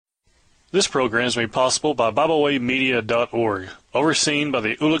This program is made possible by BibleWayMedia.org, overseen by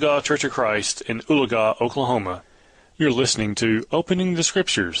the Oologah Church of Christ in Oologah, Oklahoma. You're listening to Opening the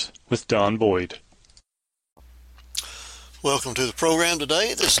Scriptures with Don Boyd. Welcome to the program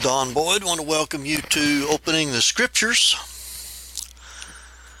today. This is Don Boyd. I want to welcome you to Opening the Scriptures.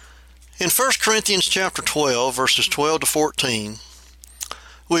 In 1 Corinthians chapter 12, verses 12 to 14,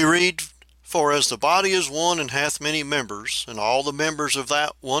 we read, "For as the body is one and hath many members, and all the members of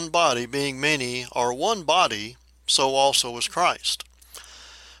that one body, being many, are one body, so also is Christ.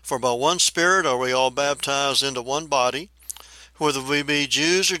 For by one Spirit are we all baptized into one body, whether we be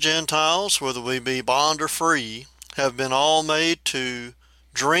Jews or Gentiles, whether we be bond or free, have been all made to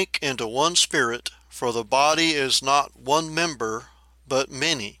drink into one Spirit, for the body is not one member, but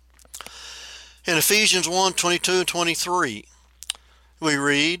many." In Ephesians 1, 22 and 23, we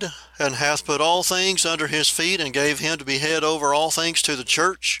read, "And hath put all things under his feet, and gave him to be head over all things to the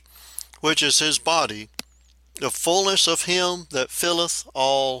church, which is his body, the fullness of him that filleth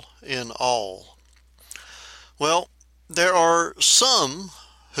all in all." Well, there are some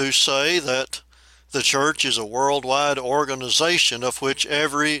who say that the church is a worldwide organization of which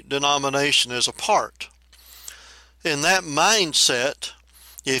every denomination is a part. In that mindset,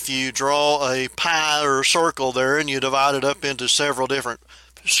 if you draw a pie or a circle there and you divide it up into several different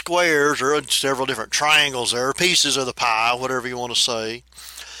squares or several different triangles there, or pieces of the pie, whatever you want to say,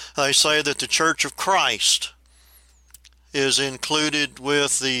 they say that the Church of Christ is included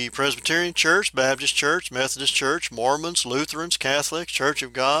with the Presbyterian Church, Baptist Church, Methodist Church, Mormons, Lutherans, Catholics, Church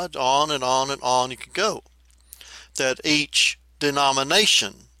of God, on and on and on you could go. That each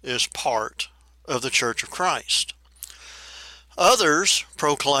denomination is part of the Church of Christ. Others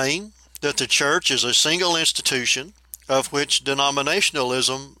proclaim that the church is a single institution of which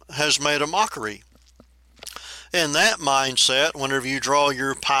denominationalism has made a mockery. In that mindset, whenever you draw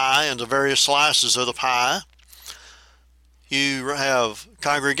your pie into various slices of the pie, you have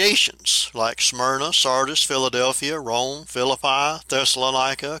congregations like Smyrna, Sardis, Philadelphia, Rome, Philippi,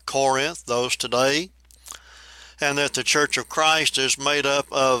 Thessalonica, Corinth, those today, and that the Church of Christ is made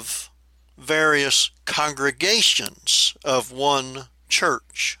up of various congregations of one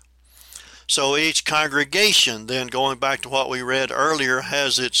church. So each congregation, then going back to what we read earlier,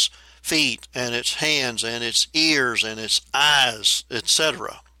 has its feet and its hands and its ears and its eyes,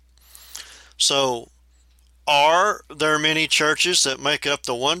 etc. So are there many churches that make up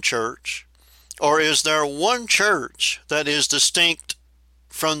the one church, or is there one church that is distinct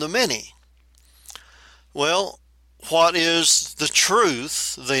from the many? Well, what is the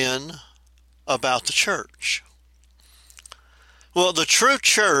truth then about the church? Well, the true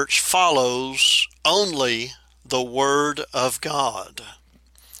church follows only the Word of God.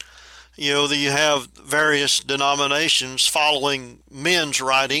 You have various denominations following men's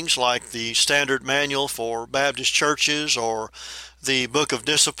writings like the Standard Manual for Baptist Churches, or the Book of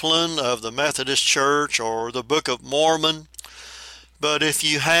Discipline of the Methodist Church, or the Book of Mormon. But if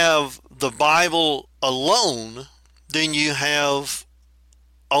you have the Bible alone, then you have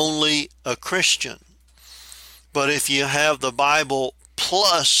only a Christian. But if you have the Bible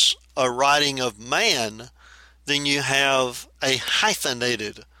plus a writing of man, then you have a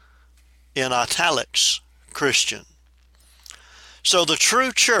hyphenated, in italics, Christian. So the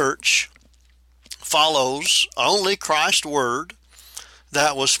true church follows only Christ's word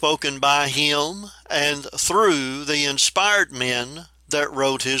that was spoken by him and through the inspired men that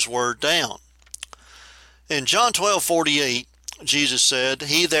wrote his word down. In John 12:48, Jesus said,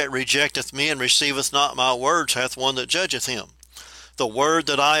 "He that rejecteth me and receiveth not my words hath one that judgeth him. The word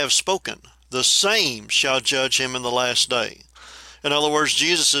that I have spoken, the same shall judge him in the last day." In other words,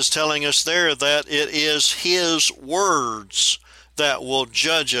 Jesus is telling us there that it is his words that will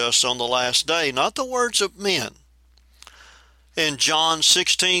judge us on the last day, not the words of men. In John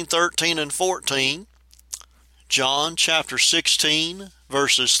 16:13 and 14, John chapter 16,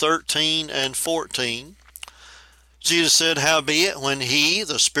 verses 13 and 14, Jesus said, "Howbeit, when he,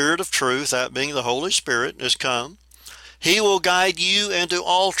 the Spirit of truth," that being the Holy Spirit, is come, "he will guide you into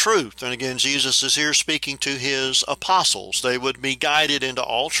all truth." And again, Jesus is here speaking to his apostles. They would be guided into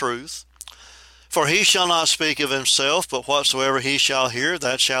all truth. "For he shall not speak of himself, but whatsoever he shall hear,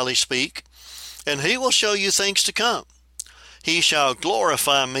 that shall he speak. And he will show you things to come. He shall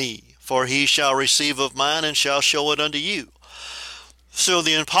glorify me, for he shall receive of mine and shall show it unto you." So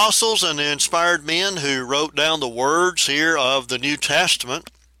the apostles and the inspired men who wrote down the words here of the New Testament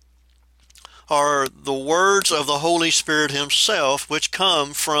are the words of the Holy Spirit himself, which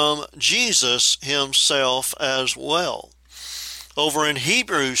come from Jesus himself as well. Over in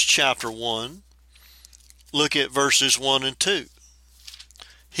Hebrews chapter 1, look at verses 1 and 2.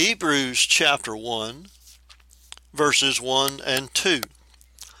 Hebrews chapter 1, verses 1 and 2.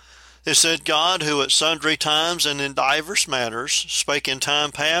 It said, God, who at sundry times and in divers manners spake in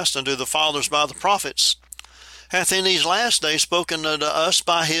time past unto the fathers by the prophets, hath in these last days spoken unto us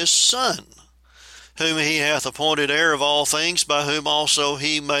by his Son, whom he hath appointed heir of all things, by whom also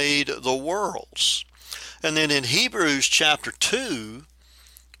he made the worlds. And then in Hebrews chapter 2,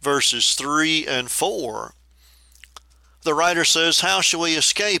 verses 3 and 4, the writer says, how shall we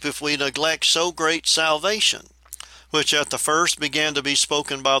escape if we neglect so great salvation, which at the first began to be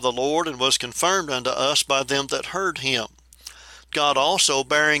spoken by the Lord, and was confirmed unto us by them that heard him? God also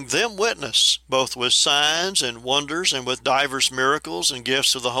bearing them witness, both with signs and wonders, and with divers miracles and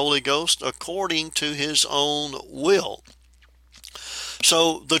gifts of the Holy Ghost, according to his own will.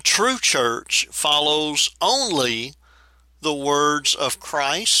 So the true church follows only the words of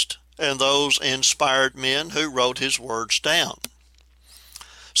Christ and those inspired men who wrote his words down.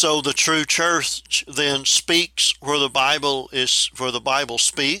 So the true church then speaks where the Bible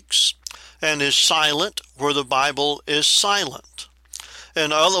speaks, and is silent where the Bible is silent.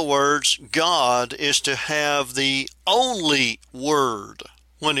 In other words, God is to have the only word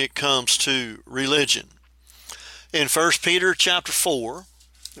when it comes to religion. In 1 Peter chapter 4,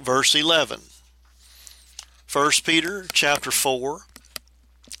 verse 11. 1 Peter chapter 4,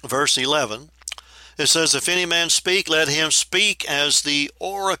 verse 11. It says, if any man speak, let him speak as the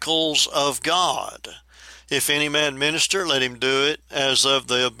oracles of God. If any man minister, let him do it as of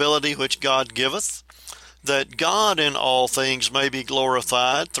the ability which God giveth, that God in all things may be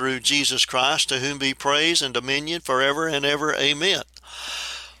glorified through Jesus Christ, to whom be praise and dominion forever and ever. Amen.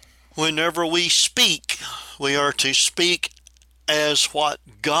 Whenever we speak, we are to speak as what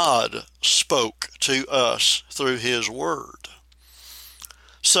God spoke to us through his word.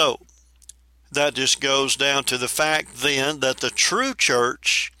 So, that just goes down to the fact then that the true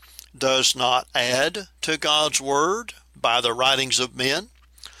church does not add to God's word by the writings of men,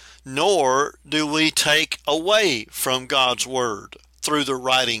 nor do we take away from God's word through the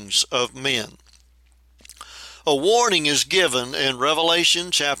writings of men. A warning is given in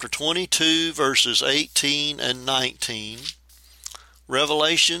Revelation chapter 22, verses 18 and 19.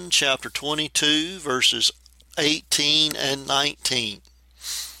 Revelation chapter 22, verses 18 and 19.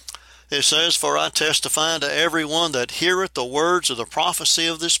 It says, for I testify unto every one that heareth the words of the prophecy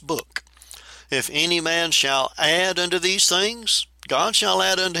of this book. If any man shall add unto these things, God shall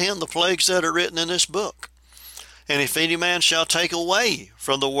add unto him the plagues that are written in this book. And if any man shall take away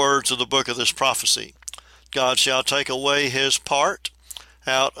from the words of the book of this prophecy, God shall take away his part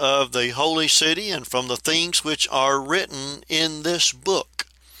out of the holy city and from the things which are written in this book.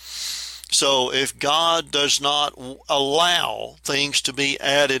 So if God does not allow things to be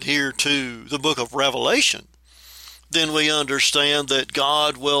added here to the book of Revelation, then we understand that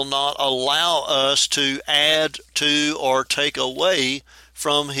God will not allow us to add to or take away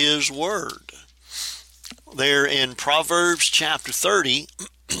from his word. There in Proverbs chapter 30,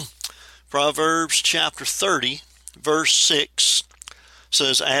 Proverbs chapter 30, verse 6,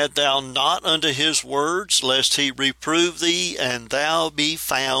 says, add thou not unto his words, lest he reprove thee, and thou be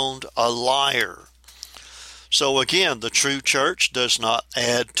found a liar. So again, the true church does not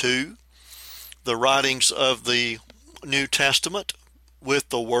add to the writings of the New Testament with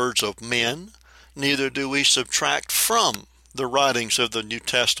the words of men, neither do we subtract from the writings of the New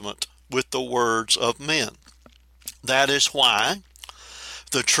Testament with the words of men. That is why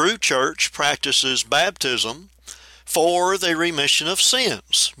the true church practices baptism for the remission of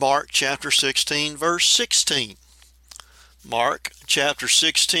sins. Mark chapter 16, verse 16. Mark chapter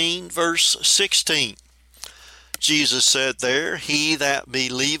 16, verse 16. Jesus said there, he that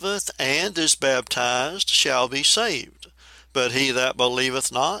believeth and is baptized shall be saved, but he that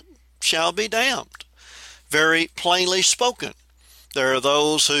believeth not shall be damned. Very plainly spoken. There are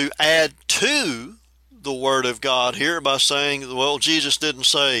those who add to the word of God here by saying, well, Jesus didn't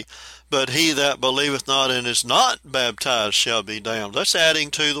say, but he that believeth not and is not baptized shall be damned. That's adding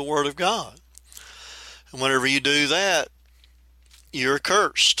to the word of God. And whenever you do that, you're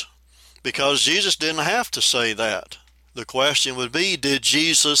cursed, because Jesus didn't have to say that. The question would be, did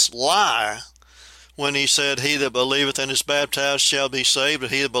Jesus lie when he said, he that believeth and is baptized shall be saved,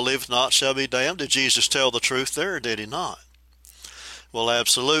 but he that believeth not shall be damned? Did Jesus tell the truth there, or did he not? Well,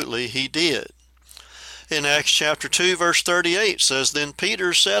 absolutely he did. In Acts chapter 2, verse 38 says, then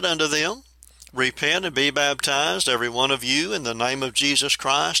Peter said unto them, repent and be baptized, every one of you, in the name of Jesus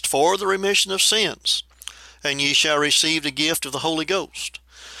Christ, for the remission of sins, and ye shall receive the gift of the Holy Ghost.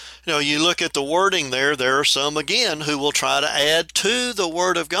 You know, you look at the wording there are some, again, who will try to add to the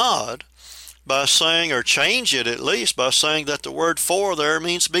Word of God by saying, or change it at least by saying that the word for there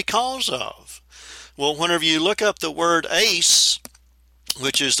means because of. Well, whenever you look up the word eis,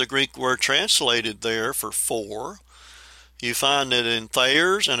 which is the Greek word translated there for, you find that in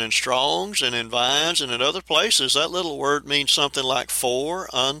Thayer's and in Strong's and in Vine's and in other places, that little word means something like for,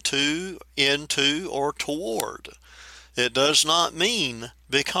 unto, into, or toward. It does not mean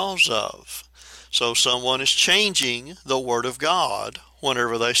because of. So someone is changing the Word of God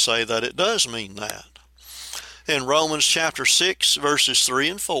whenever they say that it does mean that. In Romans chapter 6, verses 3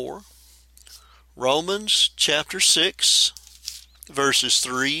 and 4, Romans chapter 6, verses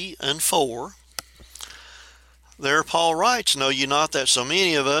 3 and 4, there Paul writes, "Know ye not that so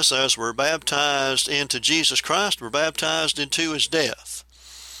many of us, as were baptized into Jesus Christ, were baptized into his death?"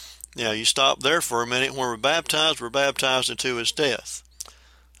 Now you stop there for a minute. When we're baptized into his death.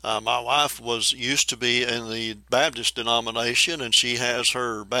 My wife used to be in the Baptist denomination, and she has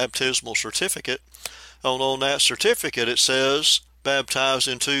her baptismal certificate. On that certificate it says, baptized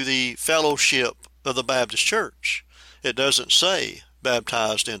into the fellowship of the Baptist Church. It doesn't say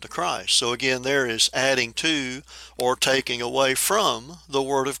baptized into Christ. So again, there is adding to or taking away from the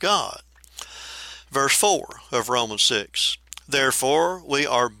Word of God. Verse 4 of Romans 6, "Therefore we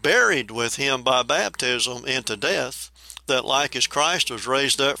are buried with him by baptism into death, that like as Christ was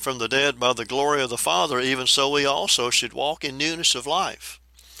raised up from the dead by the glory of the Father, even so we also should walk in newness of life."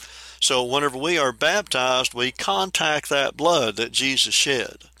 So whenever we are baptized, we contact that blood that Jesus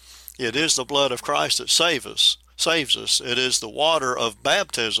shed. It is the blood of Christ that saves us. It is the water of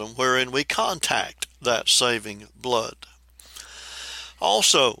baptism wherein we contact that saving blood.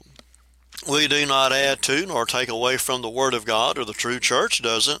 Also, we do not add to nor take away from the Word of God, or the true church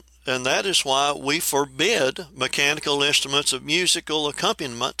doesn't, and that is why we forbid mechanical instruments of musical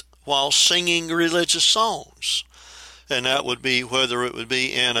accompaniment while singing religious songs. And that would be whether it would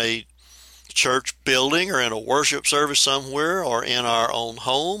be in a church building or in a worship service somewhere, or in our own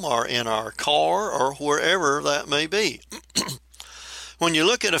home, or in our car, or wherever that may be. When you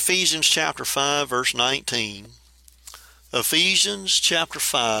look at Ephesians chapter 5, verse 19, Ephesians chapter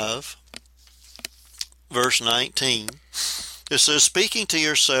 5, verse 19, it says, "Speaking to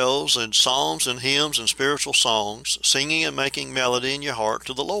yourselves in psalms and hymns and spiritual songs, singing and making melody in your heart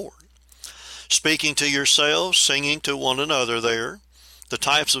to the Lord." Speaking to yourselves, singing to one another there. The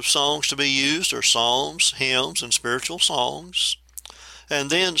types of songs to be used are psalms, hymns, and spiritual songs. And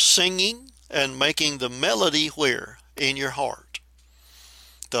then singing and making the melody where? In your heart.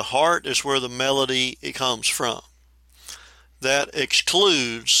 The heart is where the melody comes from. That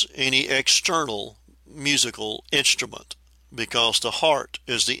excludes any external musical instrument, because the heart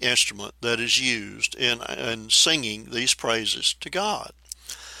is the instrument that is used in singing these praises to God.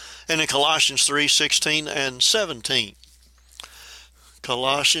 And in Colossians 3:16 and 17,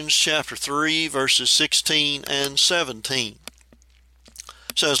 Colossians chapter 3, verses 16 and 17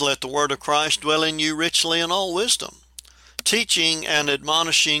 says, "Let the word of Christ dwell in you richly in all wisdom, teaching and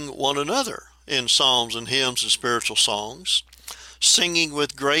admonishing one another in psalms and hymns and spiritual songs, singing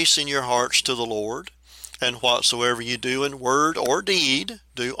with grace in your hearts to the Lord. And whatsoever you do in word or deed,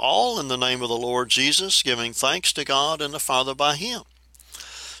 do all in the name of the Lord Jesus, giving thanks to God and the Father by him."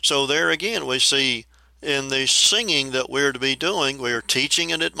 So there again we see in the singing that we're to be doing, we are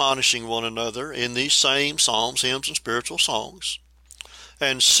teaching and admonishing one another in these same psalms, hymns, and spiritual songs.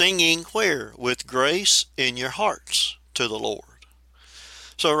 And singing where? With grace in your hearts to the Lord.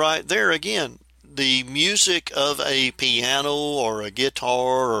 So right there again, the music of a piano or a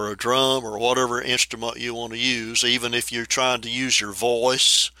guitar or a drum or whatever instrument you want to use, even if you're trying to use your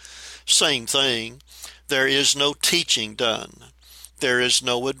voice, same thing. There is no teaching done. There is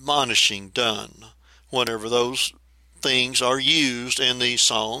no admonishing done. Whenever those things are used in these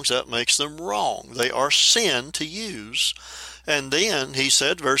songs, that makes them wrong. They are sin to use. And then he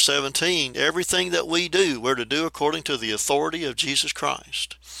said, verse 17, everything that we do, we're to do according to the authority of Jesus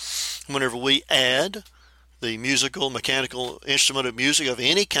Christ. Whenever we add the musical, mechanical instrument of music of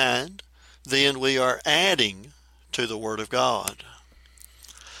any kind, then we are adding to the Word of God.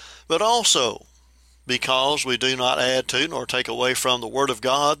 But also, because we do not add to nor take away from the Word of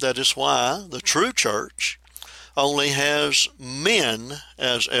God, that is why the true church only has men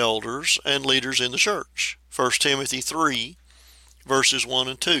as elders and leaders in the church. 1 Timothy 3, verses 1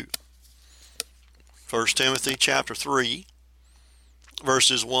 and 2. 1 Timothy chapter 3,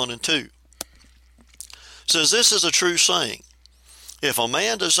 verses 1 and 2. Says, "This is a true saying, if a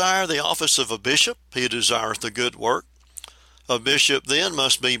man desire the office of a bishop, he desireth a good work. A bishop then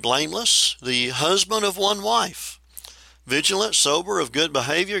must be blameless, the husband of one wife, vigilant, sober, of good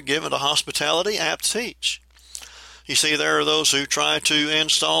behavior, given to hospitality, apt to teach." You see, there are those who try to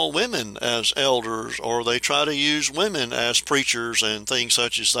install women as elders, or they try to use women as preachers and things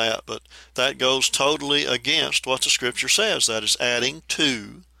such as that, but that goes totally against what the Scripture says. That is adding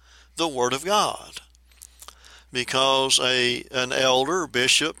to the Word of God. Because an elder,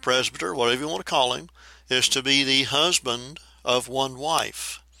 bishop, presbyter, whatever you want to call him, is to be the husband of one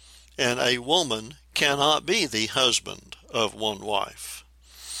wife, and a woman cannot be the husband of one wife.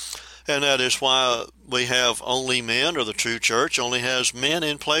 And that is why we have only men, or the true church only has men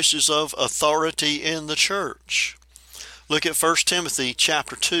in places of authority in the church. Look at 1 Timothy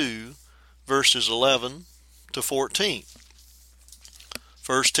chapter 2, verses 11 to 14.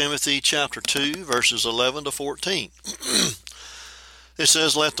 1 Timothy chapter 2, verses 11 to 14. It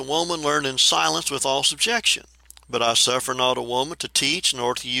says, "Let the woman learn in silence with all subjection. But I suffer not a woman to teach,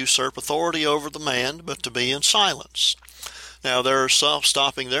 nor to usurp authority over the man, but to be in silence." Now, there are some,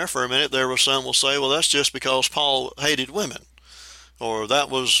 stopping there for a minute, there were some will say, well, that's just because Paul hated women. Or that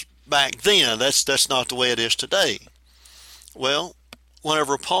was back then. That's not the way it is today. Well,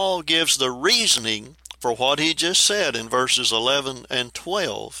 whenever Paul gives the reasoning for what he just said in verses 11 and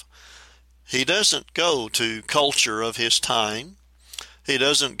 12, he doesn't go to culture of his time. He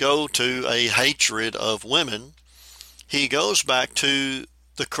doesn't go to a hatred of women. He goes back to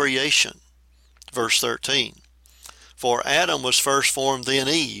the creation. Verse 13. "For Adam was first formed, then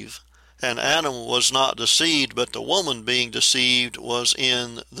Eve. And Adam was not deceived, but the woman being deceived was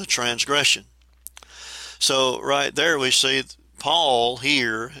in the transgression." So right there we see Paul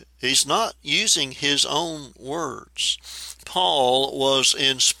here, he's not using his own words. Paul was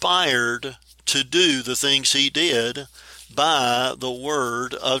inspired to do the things he did by the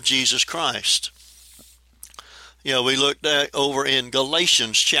word of Jesus Christ. We looked at over in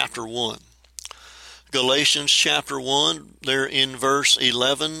Galatians chapter 1. Galatians chapter 1, there in verses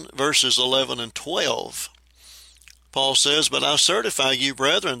 11 and 12. Paul says, "But I certify you,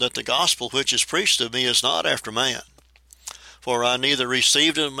 brethren, that the gospel which is preached of me is not after man. For I neither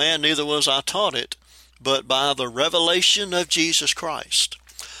received it of man, neither was I taught it, but by the revelation of Jesus Christ."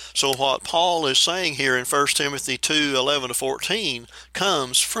 So what Paul is saying here in 1 Timothy 2, 11 to 14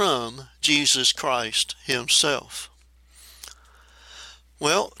 comes from Jesus Christ himself.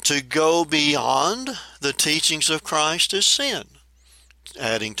 Well, to go beyond the teachings of Christ is sin.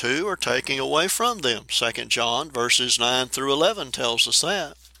 Adding to or taking away from them. 2 John verses 9 through 11 tells us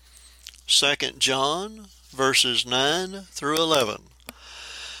that. 2 John verses 9 through 11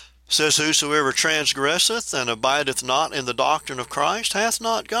 says, "Whosoever transgresseth and abideth not in the doctrine of Christ hath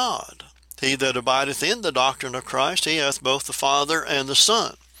not God. He that abideth in the doctrine of Christ, he hath both the Father and the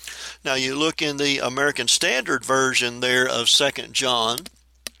Son." Now you look in the American Standard Version there of 2 John,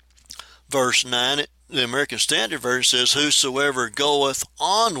 verse 9, the American Standard Version says, "Whosoever goeth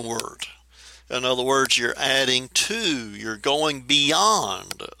onward." In other words, you're adding to, you're going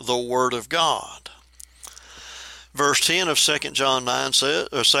beyond the Word of God. Verse 10 of 2 John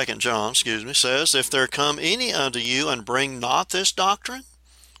says, "If there come any unto you and bring not this doctrine,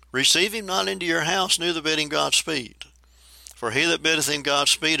 receive him not into your house, neither bid him Godspeed. For he that biddeth him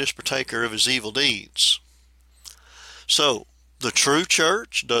Godspeed is partaker of his evil deeds." So, the true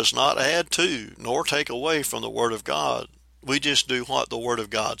church does not add to nor take away from the Word of God. We just do what the Word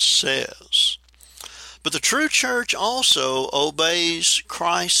of God says. But the true church also obeys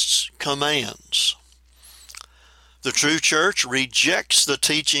Christ's commands. The true church rejects the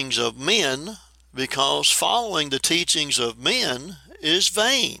teachings of men because following the teachings of men is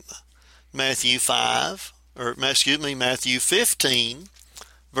vain. Matthew 15,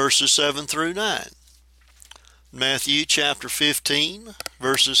 verses 7 through 9. Matthew chapter 15,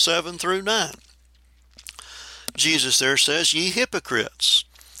 verses 7 through 9. Jesus there says, "Ye hypocrites,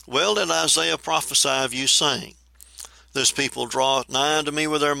 well did Isaiah prophesy of you, saying, This people draweth nigh unto me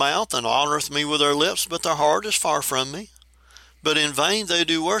with their mouth, and honoureth me with their lips, but their heart is far from me. But in vain they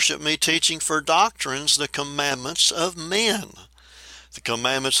do worship me, teaching for doctrines the commandments of men." The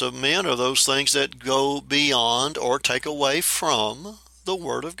commandments of men are those things that go beyond or take away from the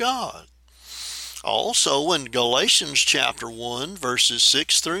Word of God. Also in Galatians chapter 1, verses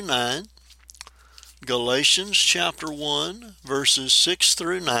 6 through 9, Galatians chapter 1, verses 6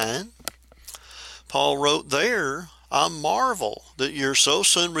 through 9, Paul wrote there, "I marvel that you're so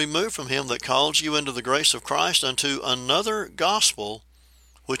soon removed from him that called you into the grace of Christ unto another gospel,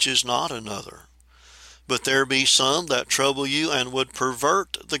 which is not another. But there be some that trouble you and would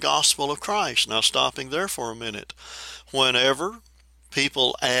pervert the gospel of Christ." Now stopping there for a minute. Whenever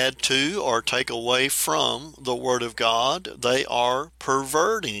people add to or take away from the Word of God, they are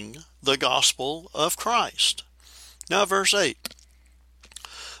perverting the gospel of Christ. Now verse 8.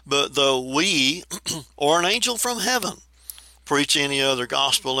 But though we, or an angel from heaven, preach any other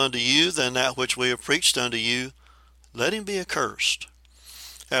gospel unto you than that which we have preached unto you, let him be accursed.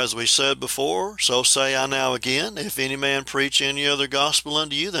 As we said before, so say I now again, if any man preach any other gospel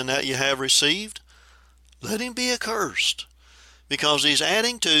unto you than that you have received, let him be accursed. Because he's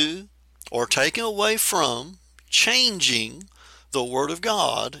adding to, or taking away from, changing the Word of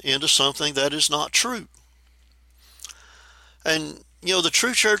God into something that is not true. And, the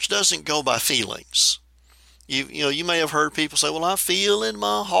true church doesn't go by feelings. You may have heard people say, well, I feel in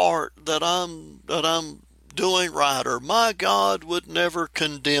my heart that I'm doing right, or my God would never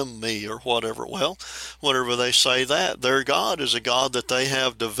condemn me, or whatever. Well, whenever they say that, their God is a God that they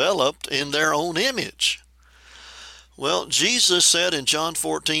have developed in their own image. Well, Jesus said in John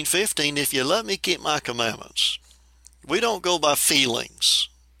 14:15, if you let me keep my commandments. We don't go by feelings.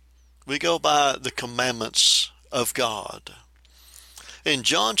 We go by the commandments of God. In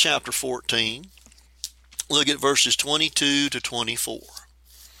John chapter 14, look at verses 22 to 24.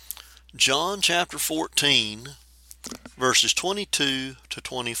 John chapter 14, verses 22 to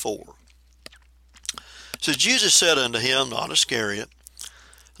 24. So Jesus said unto him, not Iscariot,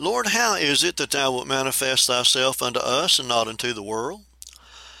 Lord, how is it that thou wilt manifest thyself unto us, and not unto the world?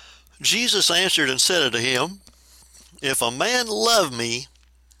 Jesus answered and said unto him, if a man love me,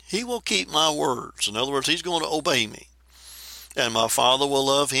 he will keep my words. In other words, he's going to obey me. And my Father will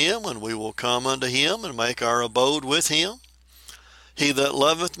love him, and we will come unto him, and make our abode with him. He that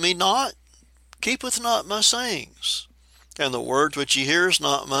loveth me not, keepeth not my sayings. And the words which ye hear is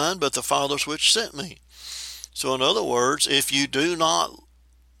not mine, but the Father's which sent me. So in other words, if you do not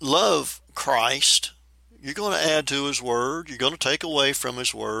love Christ, you're going to add to his word. You're going to take away from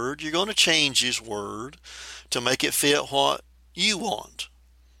his word. You're going to change his word to make it fit what you want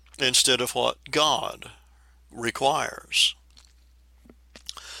instead of what God requires.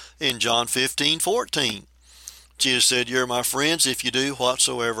 In John 15:14, Jesus said, you're my friends if you do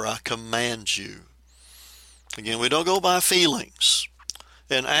whatsoever I command you. Again, we don't go by feelings.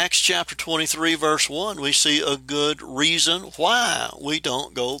 In Acts chapter 23, verse 1, we see a good reason why we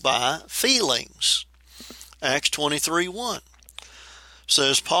don't go by feelings. Acts 23:1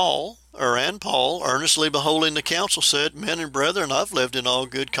 says, Paul, earnestly beholding the council, said, men and brethren, I've lived in all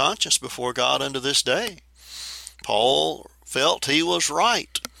good conscience before God unto this day. Paul felt he was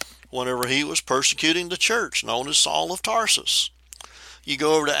right whenever he was persecuting the church, known as Saul of Tarsus. You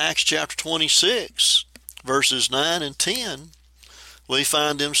go over to Acts chapter 26, verses 9 and 10, we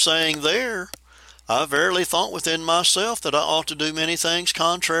find him saying there, I verily thought within myself that I ought to do many things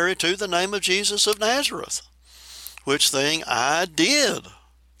contrary to the name of Jesus of Nazareth, which thing I did,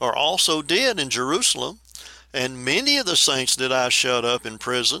 or also did in Jerusalem, and many of the saints did I shut up in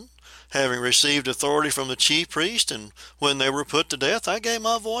prison, having received authority from the chief priest, and when they were put to death, I gave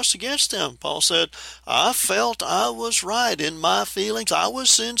my voice against them. Paul said, I felt I was right in my feelings. I was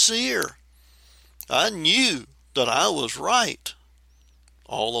sincere. I knew that I was right.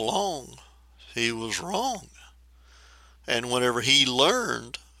 All along, he was wrong. And whenever he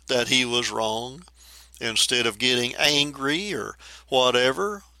learned that he was wrong, instead of getting angry or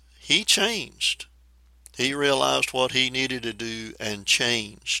whatever, he changed. He realized what he needed to do and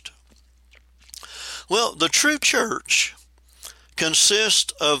changed. Well, the true church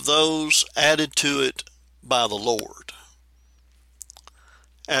consists of those added to it by the Lord.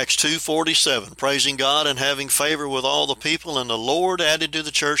 Acts 2:47, praising God and having favor with all the people, and the Lord added to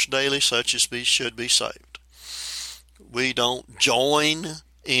the church daily such as should be saved. We don't join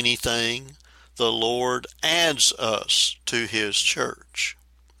anything. The Lord adds us to his church.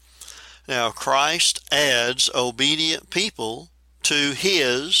 Now, Christ adds obedient people to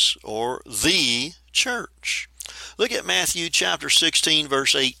his, or the, church. Look at Matthew chapter 16,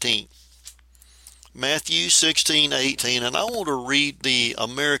 verse 18. Matthew 16:18, and I want to read the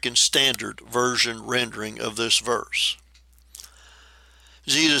American Standard Version rendering of this verse.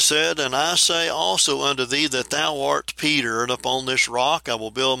 Jesus said, and I say also unto thee that thou art Peter, and upon this rock I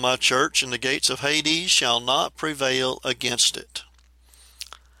will build my church, and the gates of Hades shall not prevail against it.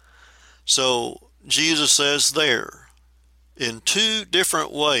 So Jesus says there, in two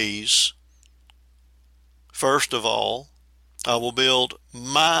different ways, first of all, I will build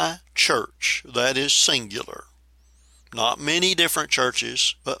my church. That is singular. Not many different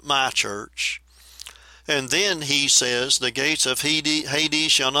churches, but my church. And then he says, the gates of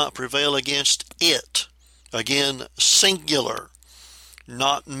Hades shall not prevail against it. Again, singular.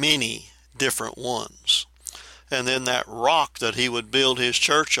 Not many different ones. And then that rock that he would build his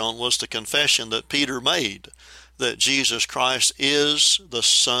church on was the confession that Peter made, that Jesus Christ is the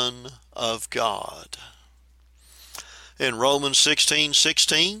Son of God. in Romans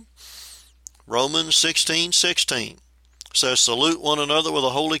 16:16. Romans 16:16 says, salute one another with a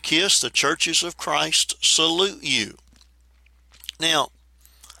holy kiss. The churches of Christ salute you. Now,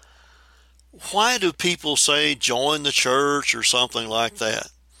 why do people say join the church or something like that?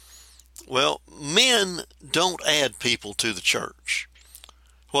 Well, men don't add people to the church.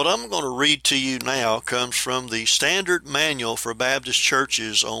 What I'm going to read to you now comes from the Standard Manual for Baptist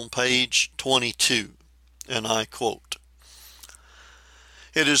Churches on page 22, and I quote,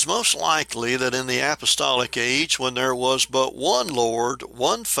 it is most likely that in the apostolic age, when there was but one Lord,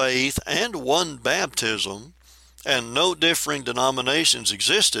 one faith, and one baptism, and no differing denominations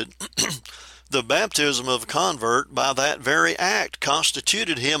existed, the baptism of a convert by that very act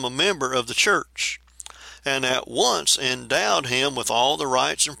constituted him a member of the church, and at once endowed him with all the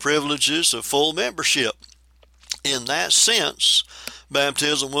rights and privileges of full membership. In that sense,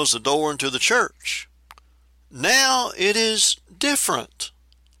 baptism was the door into the church. Now it is different.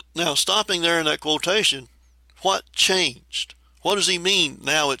 Now, stopping there in that quotation, what changed? What does he mean,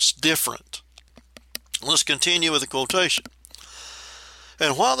 now it's different? Let's continue with the quotation.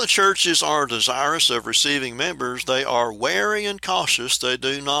 And while the churches are desirous of receiving members, they are wary and cautious they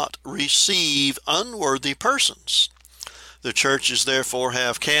do not receive unworthy persons. The churches therefore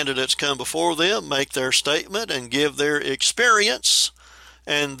have candidates come before them, make their statement, and give their experience,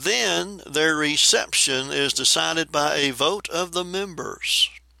 and then their reception is decided by a vote of the members.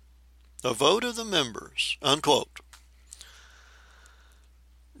 A vote of the members, unquote.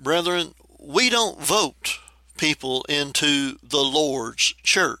 Brethren, we don't vote people into the Lord's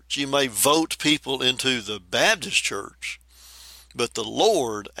church. You may vote people into the Baptist church, but the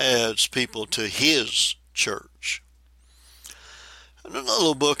Lord adds people to his church. Another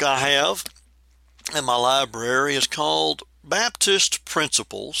little book I have in my library is called Baptist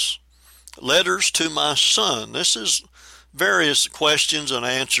Principles, Letters to My Son. This is various questions and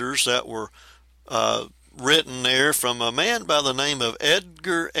answers that were written there from a man by the name of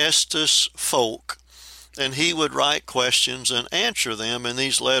Edgar Estes Folk, and he would write questions and answer them in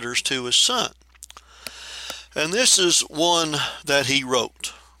these letters to his son. And this is one that he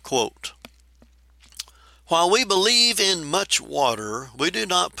wrote, quote, while we believe in much water, we do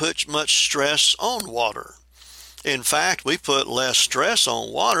not put much stress on water. In fact, we put less stress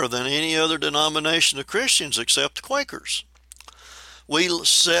on water than any other denomination of Christians except the Quakers. We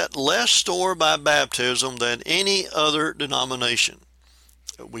set less store by baptism than any other denomination.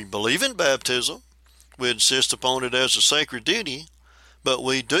 We believe in baptism. We insist upon it as a sacred duty, but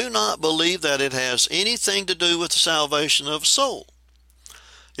we do not believe that it has anything to do with the salvation of a soul.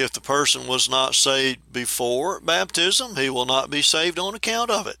 If the person was not saved before baptism, he will not be saved on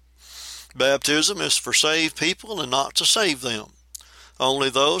account of it. Baptism is for saved people and not to save them. Only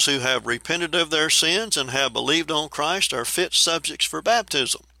those who have repented of their sins and have believed on Christ are fit subjects for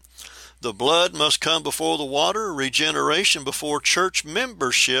baptism. The blood must come before the water, regeneration before church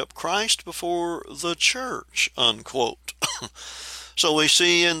membership, Christ before the church, unquote. So we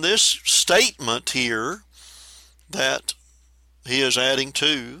see in this statement here that he is adding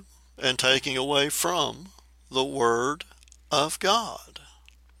to and taking away from the Word of God.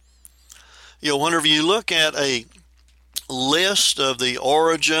 You know, whenever you look at a list of the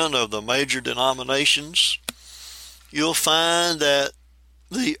origin of the major denominations, you'll find that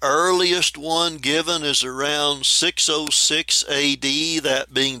the earliest one given is around 606 AD, that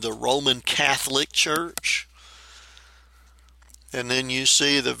being the Roman Catholic Church. And then you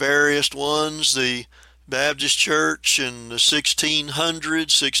see the various ones, the Baptist Church in the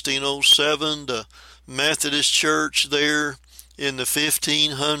 1600s, 1607, the Methodist Church there in the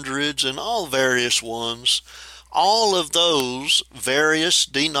 1500s, and all various ones. All of those various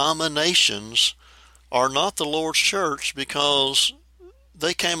denominations are not the Lord's church because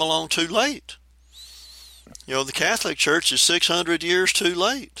they came along too late. You know, the Catholic Church is 600 years too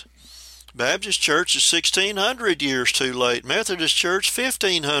late. Baptist Church is 1600 years too late. Methodist Church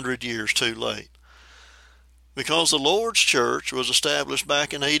 1500 years too late. Because the Lord's church was established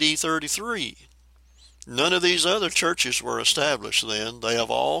back in AD 33. None of these other churches were established then. They have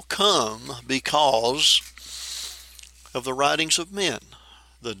all come because of the writings of men,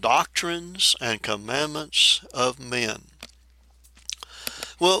 the doctrines and commandments of men.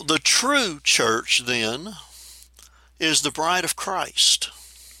 Well, the true church then is the bride of Christ.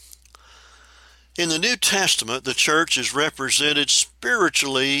 In the New Testament, the church is represented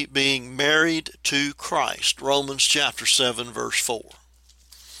spiritually being married to Christ. Romans chapter 7, verse 4.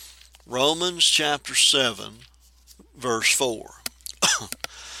 Romans chapter 7, verse 4.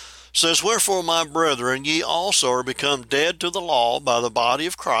 Says, wherefore, my brethren, ye also are become dead to the law by the body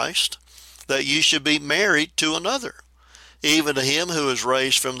of Christ, that ye should be married to another, even to him who is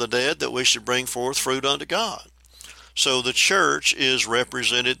raised from the dead, that we should bring forth fruit unto God. So the church is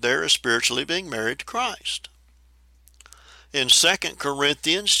represented there as spiritually being married to Christ. In 2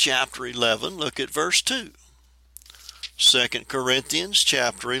 Corinthians chapter 11, look at verse 2. 2 Corinthians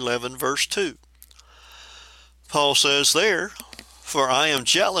chapter 11, verse 2. Paul says there, "For I am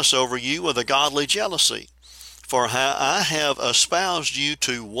jealous over you with a godly jealousy, for I have espoused you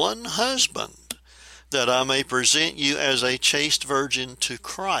to one husband, that I may present you as a chaste virgin to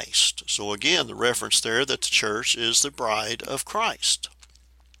Christ." So again, the reference there that the church is the bride of Christ.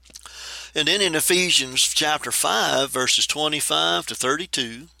 And then in Ephesians chapter 5, verses 25 to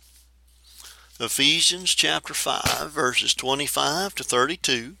 32, Ephesians chapter 5, verses 25 to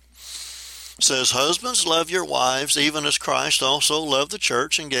 32, says, "Husbands, love your wives, even as Christ also loved the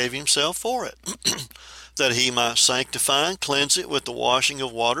church and gave himself for it, that he might sanctify and cleanse it with the washing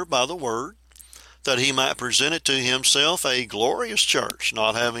of water by the word, that he might present it to himself a glorious church,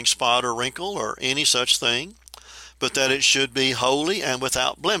 not having spot or wrinkle or any such thing, but that it should be holy and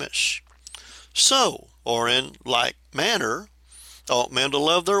without blemish. So, or in like manner, ought men to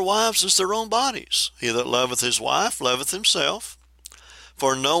love their wives as their own bodies. He that loveth his wife loveth himself.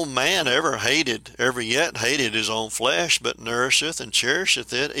 For no man ever yet hated his own flesh, but nourisheth and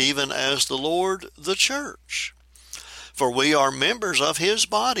cherisheth it, even as the Lord the church. For we are members of his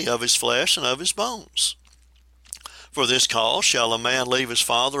body, of his flesh, and of his bones. For this cause shall a man leave his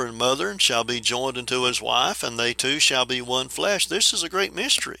father and mother, and shall be joined unto his wife, and they two shall be one flesh." This is a great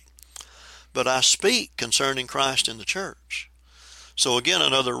mystery, but I speak concerning Christ and the church. So again,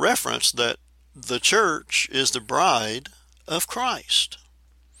 another reference that the church is the bride of Christ.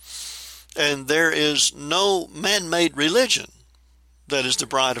 And there is no man-made religion that is the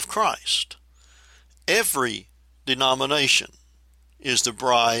bride of Christ. Every denomination is the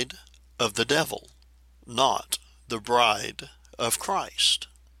bride of the devil, not the bride of Christ.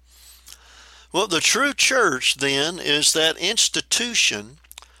 Well, the true church then is that institution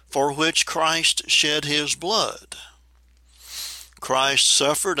for which Christ shed his blood. Christ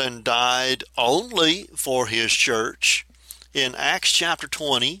suffered and died only for his church. In Acts chapter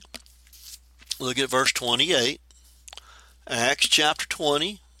 20, look at verse 28. Acts chapter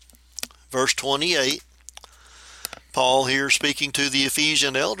 20, verse 28. Paul here, speaking to the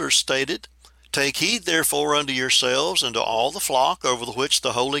Ephesian elders, stated, "Take heed therefore unto yourselves and to all the flock over the which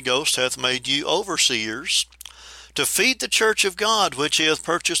the Holy Ghost hath made you overseers, to feed the church of God, which he hath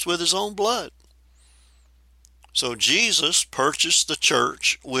purchased with his own blood." So Jesus purchased the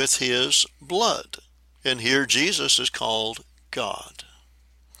church with his blood. And here Jesus is called God.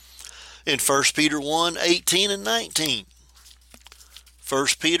 In 1 Peter 1, 18 and 19.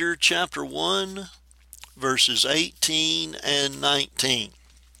 1 Peter chapter 1, verses 18 and 19.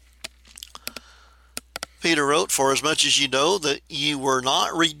 Peter wrote, "For as much as ye know that ye were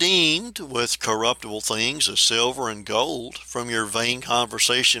not redeemed with corruptible things as silver and gold from your vain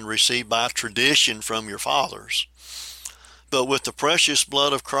conversation received by tradition from your fathers, but with the precious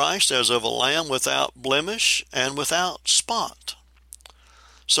blood of Christ as of a lamb without blemish and without spot."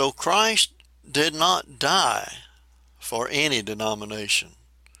 So Christ did not die for any denomination,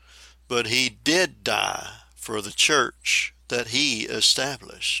 but he did die for the church that he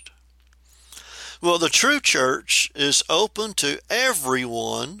established. Well, the true church is open to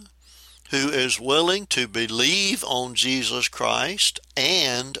everyone who is willing to believe on Jesus Christ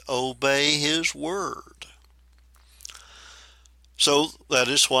and obey his word. So that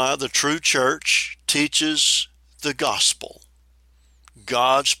is why the true church teaches the gospel,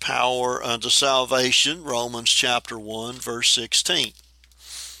 God's power unto salvation, Romans chapter 1, verse 16.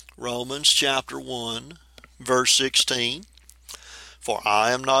 Romans chapter 1, verse 16. "For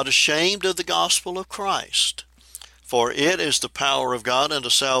I am not ashamed of the gospel of Christ, for it is the power of God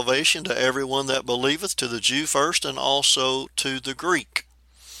unto salvation to everyone that believeth, to the Jew first, and also to the Greek."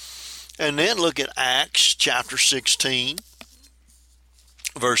 And then look at Acts chapter 16,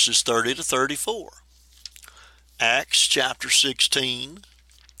 verses 30 to 34. Acts chapter 16,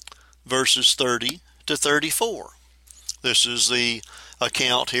 verses 30 to 34. This is the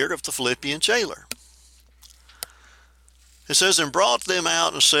account here of the Philippian jailer. It says, "And brought them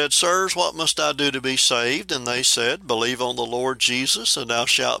out and said, Sirs, what must I do to be saved? And they said, Believe on the Lord Jesus, and thou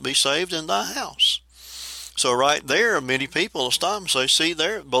shalt be saved in thy house." So right there, many people will stop and say, see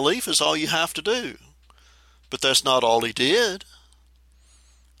there, belief is all you have to do. But that's not all he did.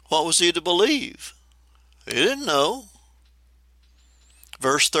 What was he to believe? He didn't know.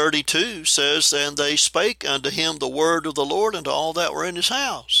 Verse 32 says, "And they spake unto him the word of the Lord unto all that were in his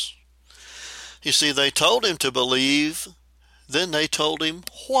house." You see, they told him to believe, then they told him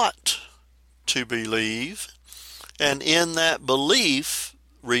what to believe. And in that belief,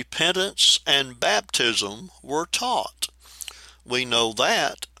 repentance and baptism were taught. We know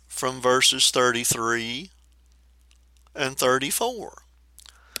that from verses 33 and 34.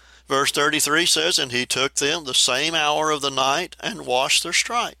 Verse 33 says, "And he took them the same hour of the night and washed their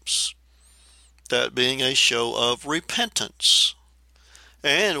stripes," that being a show of repentance.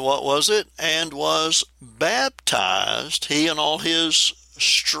 And what was it? "And was baptized, he and all his,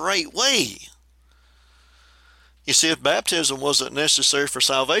 straightway." You see, if baptism wasn't necessary for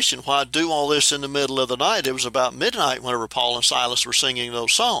salvation, why do all this in the middle of the night? It was about midnight whenever Paul and Silas were singing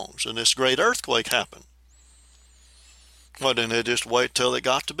those songs, and this great earthquake happened. Why didn't they just wait till it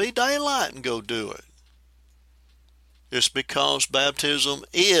got to be daylight and go do it? It's because baptism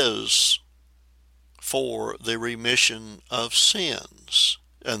is for the remission of sins,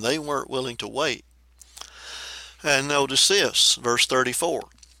 and they weren't willing to wait. And notice this, verse 34.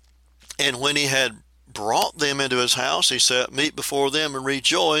 "And when he had brought them into his house, he set meat before them and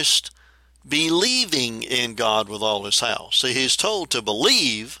rejoiced, believing in God with all his house." See, he's told to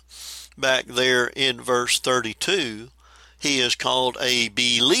believe back there in verse 32. He is called a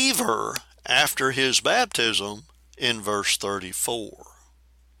believer after his baptism in verse 34.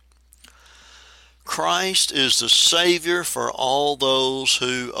 Christ is the Savior for all those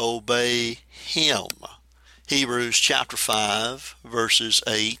who obey him. Hebrews chapter 5, verses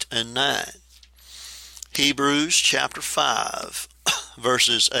 8 and 9. Hebrews chapter 5,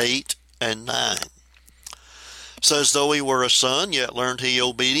 verses 8 and 9. Says, "Though he were a son, yet learned he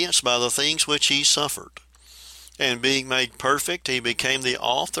obedience by the things which he suffered. And being made perfect, he became the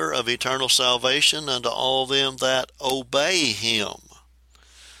author of eternal salvation unto all them that obey him."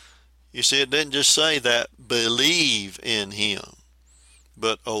 You see, it didn't just say that believe in him,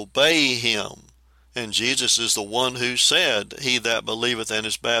 but obey him. And Jesus is the one who said, "He that believeth and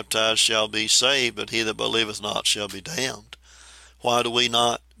is baptized shall be saved, but he that believeth not shall be damned." Why do we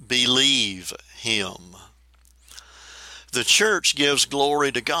not believe him? The church gives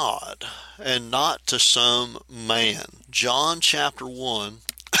glory to God and not to some man. John chapter 1,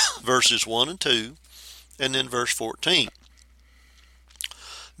 verses 1 and 2, and then verse 14.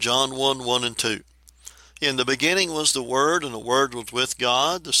 John 1, 1 and 2. "In the beginning was the Word, and the Word was with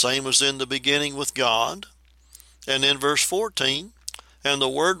God. The same was in the beginning with God." And in verse 14, "And the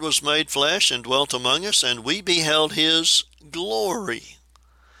Word was made flesh and dwelt among us, and we beheld his glory.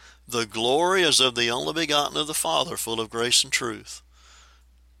 The glory as of the only begotten of the Father, full of grace and truth."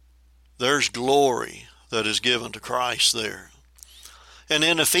 There's glory that is given to Christ there. And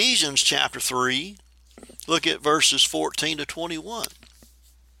in Ephesians chapter 3, look at verses 14 to 21.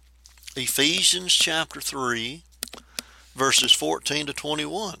 Ephesians chapter 3, verses 14 to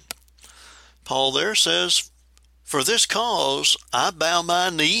 21. Paul there says, "For this cause I bow my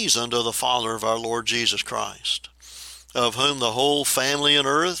knees unto the Father of our Lord Jesus Christ, of whom the whole family in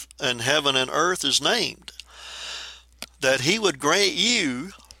earth and heaven and earth is named, that he would grant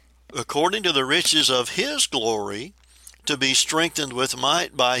you, according to the riches of his glory, to be strengthened with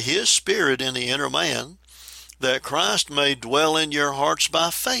might by his Spirit in the inner man, that Christ may dwell in your hearts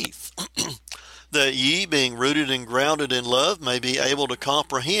by faith, that ye, being rooted and grounded in love, may be able to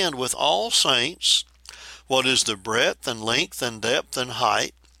comprehend with all saints what is the breadth and length and depth and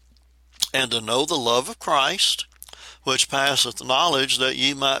height, and to know the love of Christ, which passeth knowledge, that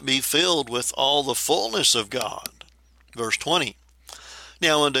ye might be filled with all the fullness of God." Verse 20.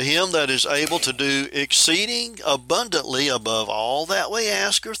 "Now unto him that is able to do exceeding abundantly above all that we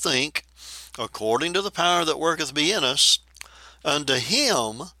ask or think, according to the power that worketh in us, unto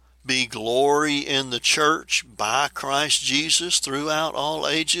him be glory in the church by Christ Jesus throughout all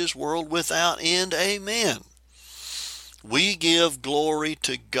ages, world without end. Amen." We give glory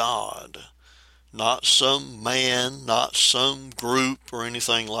to God, not some man, not some group or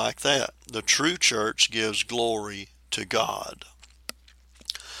anything like that. The true church gives glory to God.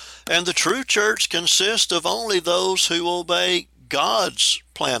 And the true church consists of only those who obey God's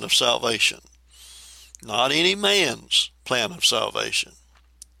plan of salvation, not any man's plan of salvation.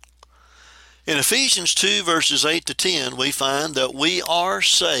 In Ephesians 2, verses 8 to 10, we find that we are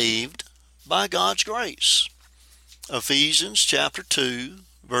saved by God's grace. Ephesians chapter 2,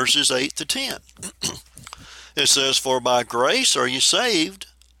 verses 8 to 10. It says, "For by grace are you saved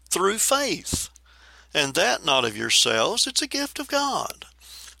through faith, and that not of yourselves, it's a gift of God,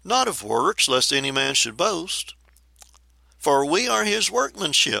 not of works, lest any man should boast. For we are his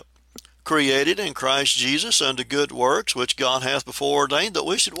workmanship, created in Christ Jesus unto good works, which God hath before ordained that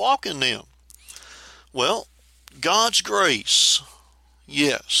we should walk in them." Well, God's grace,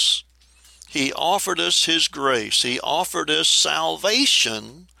 yes. He offered us his grace. He offered us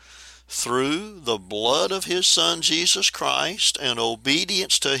salvation through the blood of his Son Jesus Christ and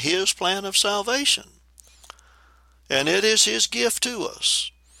obedience to his plan of salvation. And it is his gift to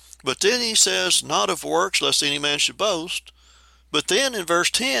us. But then he says, not of works, lest any man should boast. But then in verse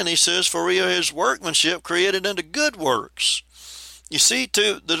 10 he says, for we are his workmanship created unto good works. You see,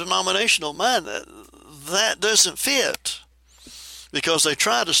 to the denominational mind, that doesn't fit. Because they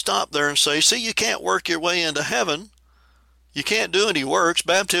try to stop there and say, see, you can't work your way into heaven. You can't do any works.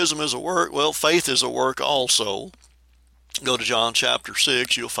 Baptism is a work. Well, faith is a work also. Go to John chapter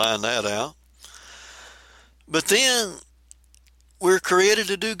 6, you'll find that out. But then we're created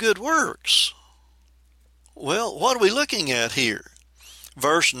to do good works. Well, what are we looking at here?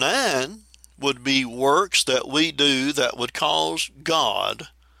 Verse 9 would be works that we do that would cause God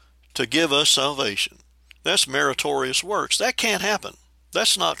to give us salvation. That's meritorious works. That can't happen.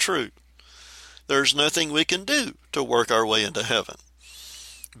 That's not true. There's nothing we can do to work our way into heaven.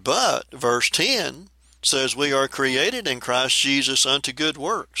 But verse 10 says we are created in Christ Jesus unto good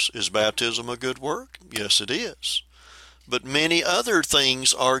works. Is baptism a good work? Yes, it is. But many other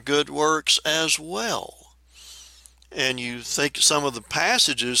things are good works as well. And you think some of the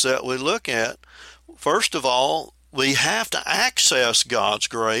passages that we look at, first of all, we have to access God's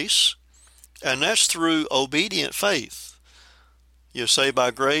grace, and that's through obedient faith. You say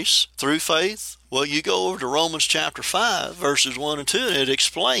by grace through faith? Well, you go over to Romans chapter 5, verses 1 and 2, and it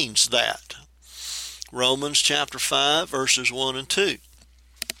explains that. Romans chapter 5, verses 1 and 2.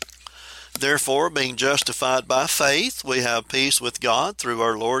 Therefore, being justified by faith, we have peace with God through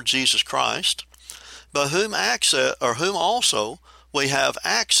our Lord Jesus Christ, by whom also we have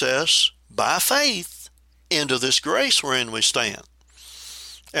access by faith into this grace wherein we stand,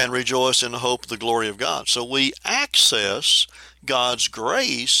 and rejoice in the hope of the glory of God. So we access God's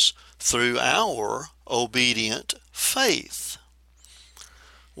grace through our obedient faith.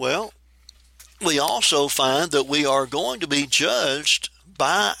 Well, we also find that we are going to be judged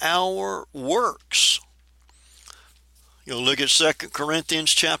by our works. You'll look at 2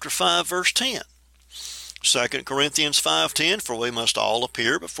 Corinthians chapter 5, verse 10. 2 Corinthians 5:10, for we must all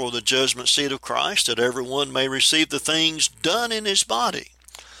appear before the judgment seat of Christ, that every one may receive the things done in his body,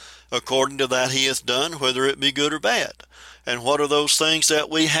 according to that he hath done, whether it be good or bad. And what are those things that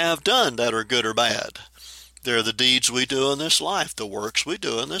we have done that are good or bad? They're the deeds we do in this life, the works we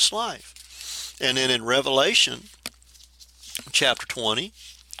do in this life. And then in Revelation chapter 20,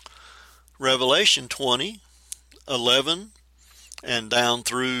 Revelation 20, 11, and down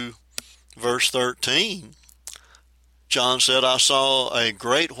through verse 13, John said, I saw a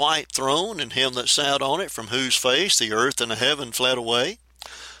great white throne, and him that sat on it, from whose face the earth and the heaven fled away,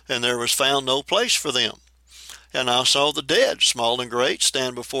 and there was found no place for them. And I saw the dead, small and great,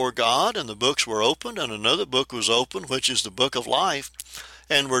 stand before God, and the books were opened, and another book was opened, which is the book of life.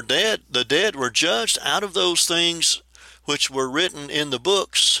 And the dead were judged out of those things which were written in the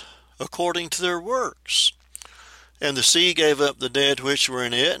books according to their works. And the sea gave up the dead which were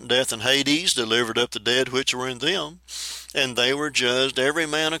in it, and death and Hades delivered up the dead which were in them, and they were judged every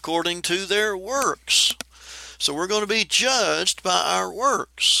man according to their works. So we're going to be judged by our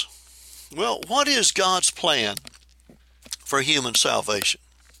works. Well, what is God's plan for human salvation?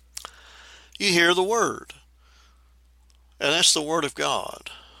 You hear the Word, and that's the Word of God,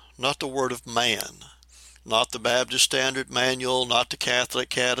 not the Word of man. Not the Baptist Standard Manual, not the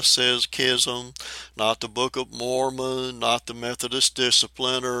Catholic Catechism, not the Book of Mormon, not the Methodist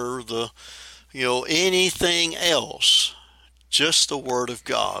Discipliner, anything else. Just the Word of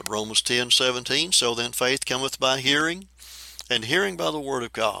God. Romans 10:17, so then faith cometh by hearing, and hearing by the Word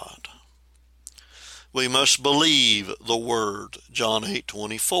of God. We must believe the Word, John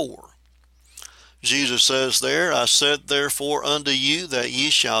 8:24. Jesus says there, I said therefore unto you that ye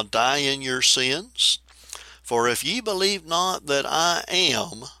shall die in your sins. For if ye believe not that I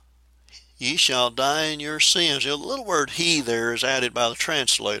am, ye shall die in your sins. The little word he there is added by the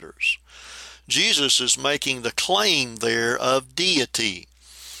translators. Jesus is making the claim there of deity.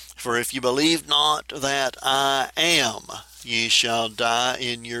 For if you believe not that I am, ye shall die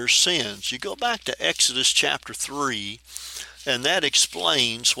in your sins. You go back to Exodus chapter 3, and that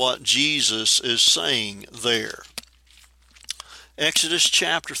explains what Jesus is saying there. Exodus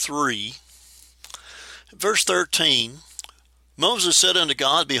chapter 3, verse 13, Moses said unto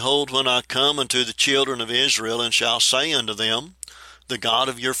God, Behold, when I come unto the children of Israel, and shall say unto them, The God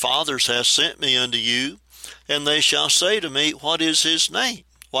of your fathers hath sent me unto you, and they shall say to me, What is his name?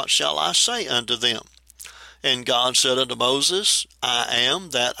 What shall I say unto them? And God said unto Moses, I am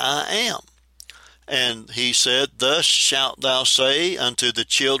that I am. And he said, Thus shalt thou say unto the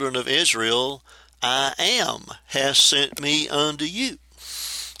children of Israel, I am has sent me unto you.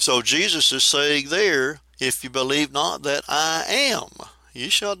 So Jesus is saying there, if you believe not that I am,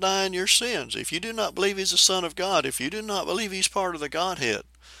 you shall die in your sins. If you do not believe he's the Son of God, if you do not believe he's part of the Godhead,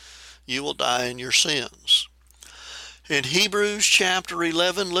 you will die in your sins. In Hebrews chapter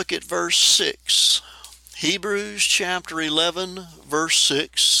 11, look at verse 6. Hebrews chapter 11, verse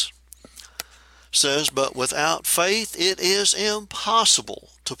 6 says, But without faith it is impossible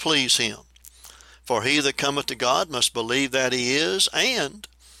to please him. For he that cometh to God must believe that he is, and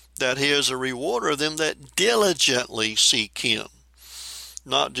that he is a rewarder of them that diligently seek him.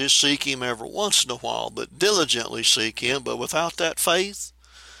 Not just seek him every once in a while, but diligently seek him. But without that faith,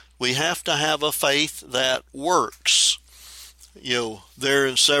 we have to have a faith that works. There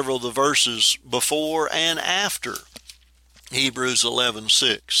in several of the verses before and after Hebrews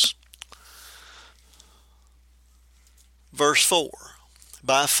 11:6. Verse 4,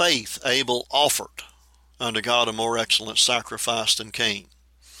 By faith Abel offered unto God a more excellent sacrifice than Cain.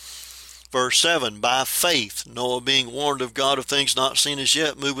 Verse 7, By faith Noah, being warned of God of things not seen as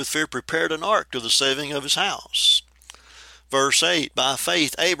yet, moved with fear, prepared an ark to the saving of his house. Verse 8, By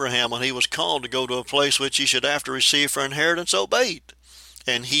faith Abraham, when he was called to go to a place which he should after receive for inheritance, obeyed.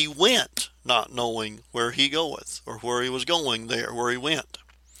 And he went, not knowing where he goeth, or where he was going there, where he went.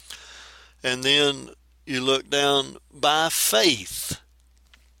 And then you look down, by faith.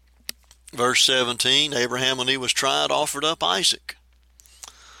 Verse 17, Abraham, when he was tried, offered up Isaac.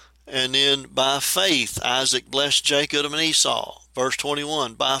 And then by faith, Isaac blessed Jacob and Esau. Verse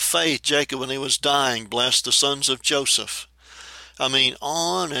 21, By faith, Jacob, when he was dying, blessed the sons of Joseph. I mean,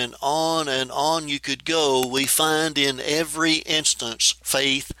 on and on and on you could go. We find in every instance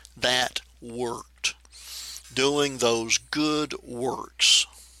faith that worked, doing those good works.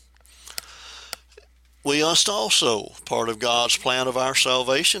 We must also, part of God's plan of our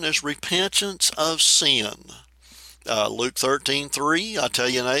salvation is repentance of sin. Luke 13:3, I tell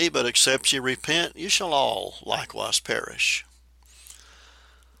you, nay, but except ye repent, you shall all likewise perish.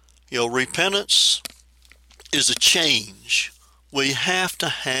 Repentance is a change. We have to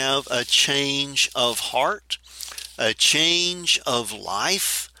have a change of heart, a change of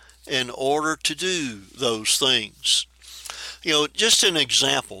life in order to do those things. Just an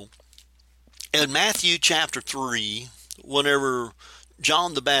example. In Matthew chapter 3, whenever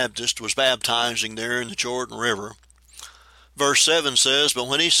John the Baptist was baptizing there in the Jordan River, verse 7 says, But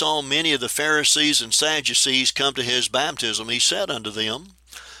when he saw many of the Pharisees and Sadducees come to his baptism, he said unto them,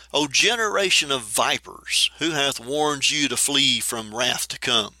 O generation of vipers, who hath warned you to flee from wrath to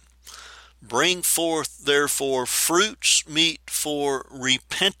come? Bring forth therefore fruits meet for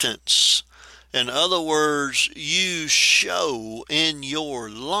repentance. In other words, you show in your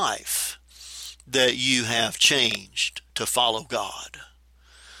life that you have changed to follow God.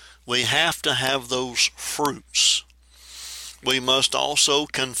 We have to have those fruits. We must also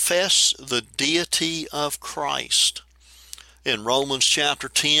confess the deity of Christ. In Romans chapter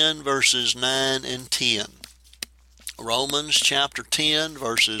 10, verses 9 and 10. Romans chapter 10,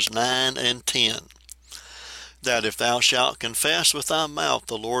 verses 9 and 10. That if thou shalt confess with thy mouth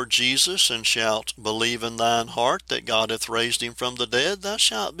the Lord Jesus, and shalt believe in thine heart that God hath raised him from the dead, thou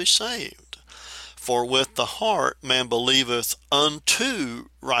shalt be saved. For with the heart man believeth unto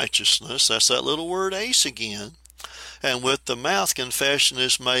righteousness, that's that little word ace again, and with the mouth confession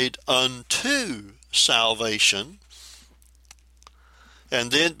is made unto salvation, and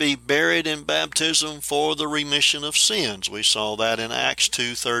then be buried in baptism for the remission of sins. We saw that in Acts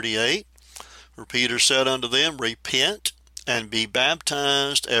 2:38, where Peter said unto them, Repent and be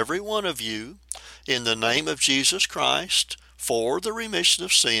baptized every one of you in the name of Jesus Christ for the remission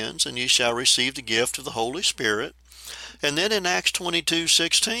of sins, and ye shall receive the gift of the Holy Spirit. And then in Acts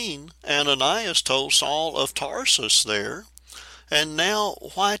 22:16, Ananias told Saul of Tarsus there, And now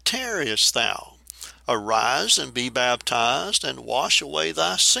why tarriest thou? Arise and be baptized and wash away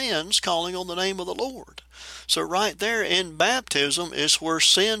thy sins, calling on the name of the Lord. So right there in baptism is where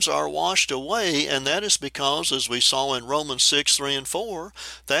sins are washed away, and that is because, as we saw in Romans 6:3 and 4,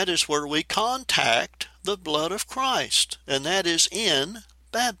 that is where we contact the blood of Christ, and that is in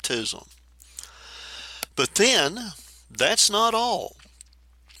baptism. But then, that's not all.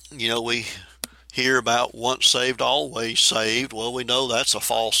 We hear about once saved, always saved. Well, we know that's a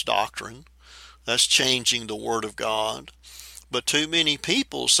false doctrine. That's changing the Word of God. But too many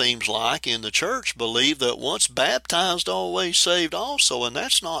people, seems like, in the church believe that once baptized, always saved also, and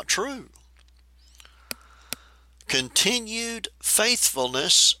that's not true. Continued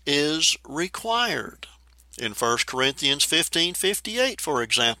faithfulness is required. In 1 Corinthians 15:58, for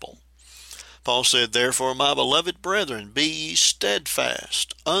example, Paul said, Therefore, my beloved brethren, be ye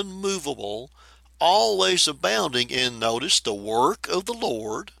steadfast, unmovable, always abounding in, notice, the work of the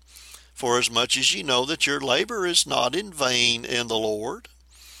Lord, for as much as you know that your labor is not in vain in the Lord.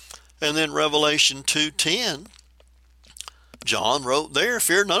 And then Revelation 2:10, John wrote there,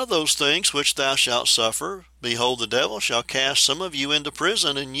 fear none of those things which thou shalt suffer. Behold, the devil shall cast some of you into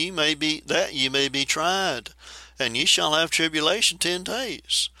prison, and ye may be tried, and ye shall have tribulation 10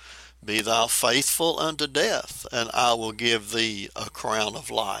 days. Be thou faithful unto death, and I will give thee a crown of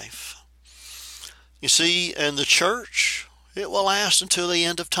life. You see, in the church, it will last until the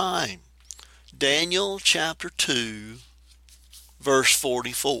end of time. Daniel chapter 2, verse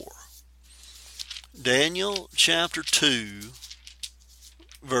 44. Daniel chapter 2,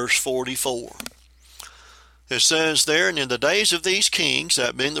 verse 44. It says there, and in the days of these kings,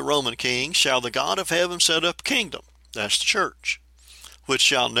 that being the Roman kings, shall the God of heaven set up a kingdom, that's the church, which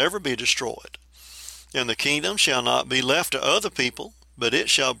shall never be destroyed. And the kingdom shall not be left to other people, but it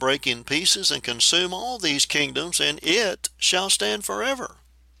shall break in pieces and consume all these kingdoms, and it shall stand forever.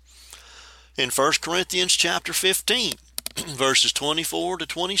 In 1 Corinthians chapter 15, verses 24 to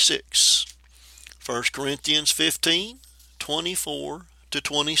 26. 1 Corinthians 15, 24 to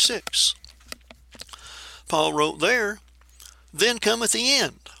 26. Paul wrote there, then cometh the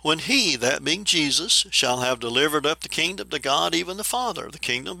end, when he, that being Jesus, shall have delivered up the kingdom to God even the Father, the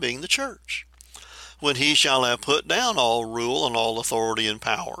kingdom being the church. When he shall have put down all rule and all authority and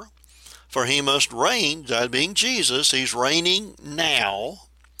power. For he must reign, that being Jesus, he's reigning now,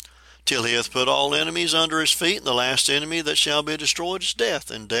 till he hath put all enemies under his feet, and the last enemy that shall be destroyed is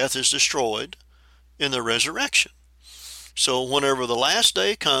death, and death is destroyed in the resurrection. So whenever the last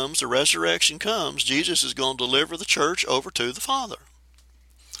day comes, the resurrection comes, Jesus is going to deliver the church over to the Father.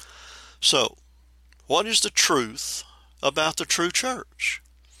 So, what is the truth about the true church?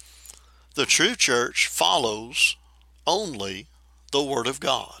 The true church follows only the Word of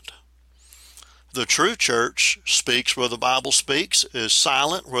God. The true church speaks where the Bible speaks, is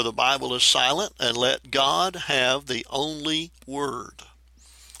silent where the Bible is silent, and let God have the only word.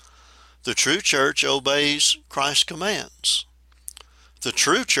 The true church obeys Christ's commands. The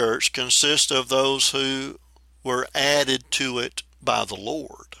true church consists of those who were added to it by the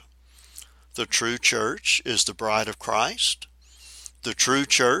Lord. The true church is the bride of Christ. The true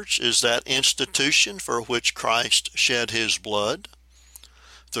church is that institution for which Christ shed his blood.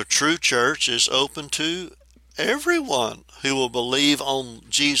 The true church is open to everyone who will believe on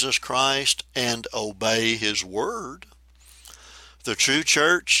Jesus Christ and obey his word. The true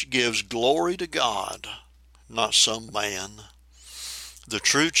church gives glory to God, not some man. The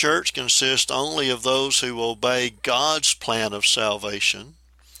true church consists only of those who obey God's plan of salvation,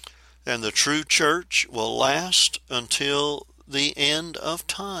 and the true church will last until the end of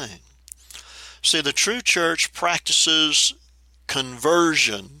time. See, the true church practices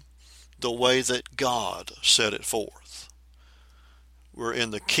conversion the way that God set it forth. We're in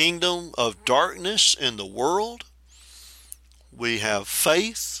the kingdom of darkness in the world. We have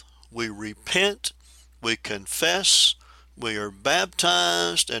faith, we repent, we confess, we are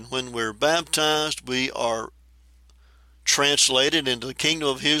baptized, and when we're baptized, we are translated into the kingdom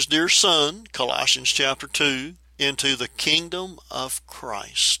of his dear Son, Colossians chapter 2, into the kingdom of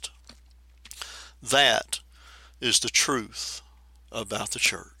Christ. That is the truth about the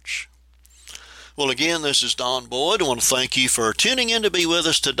church. Well, again, this is Don Boyd. I want to thank you for tuning in to be with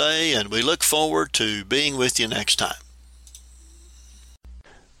us today, and we look forward to being with you next time.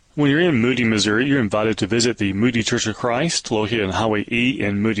 When you're in Moody, Missouri, you're invited to visit the Moody Church of Christ, located on Highway E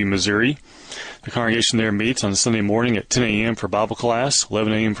in Moody, Missouri. The congregation there meets on Sunday morning at 10 a.m. for Bible class,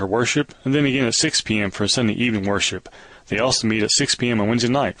 11 a.m. for worship, and then again at 6 p.m. for Sunday evening worship. They also meet at 6 p.m. on Wednesday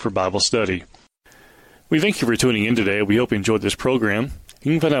night for Bible study. We thank you for tuning in today. We hope you enjoyed this program.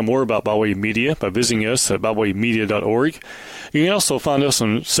 You can find out more about Bible Way Media by visiting us at BibleWayMedia.org. You can also find us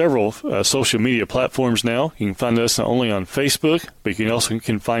on several social media platforms now. You can find us not only on Facebook, but you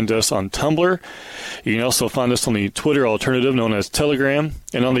can find us on Tumblr. You can also find us on the Twitter alternative known as Telegram,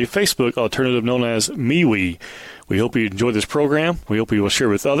 and on the Facebook alternative known as MeWe. We hope you enjoyed this program. We hope you will share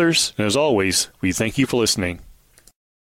with others. And as always, we thank you for listening.